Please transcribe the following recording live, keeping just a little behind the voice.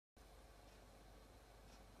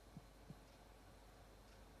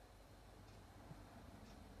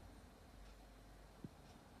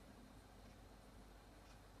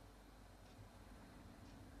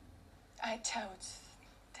I told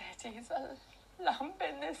Daddy it's a long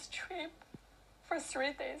business trip for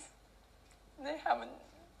 3 days. They haven't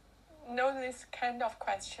know this kind of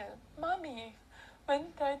question. Mommy, when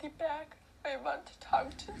Daddy back, we want to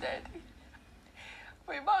talk to Daddy.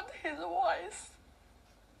 We want his voice.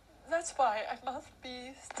 That's why I must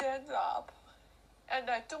be stand up. And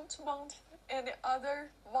I don't want any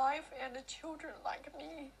other wife and children like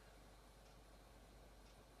me.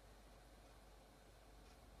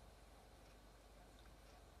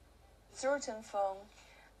 Certain phone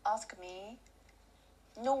ask me,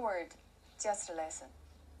 no word, just listen.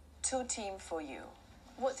 2 teams for you.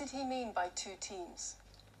 What did he mean by 2 teams?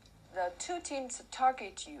 The 2 teams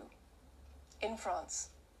target you. In France?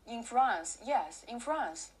 In France, yes, in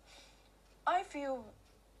France. I feel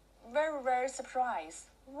very, very surprised.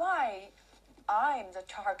 Why I'm the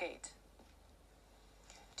target?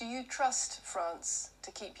 Do you trust France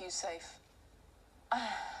to keep you safe?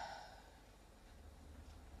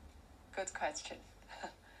 Good question.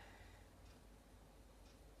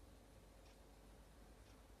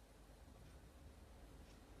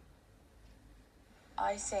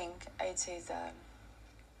 I think it is a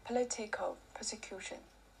political persecution.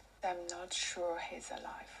 I'm not sure he's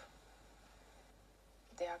alive.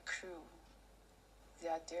 They are cruel. They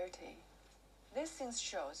are dirty. These things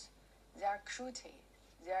shows their cruelty,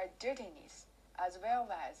 their dirtiness, as well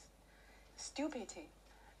as stupidity.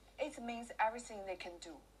 It means everything they can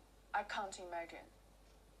do. I can't imagine.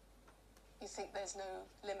 You think there's no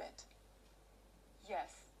limit?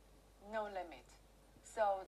 Yes, no limit. So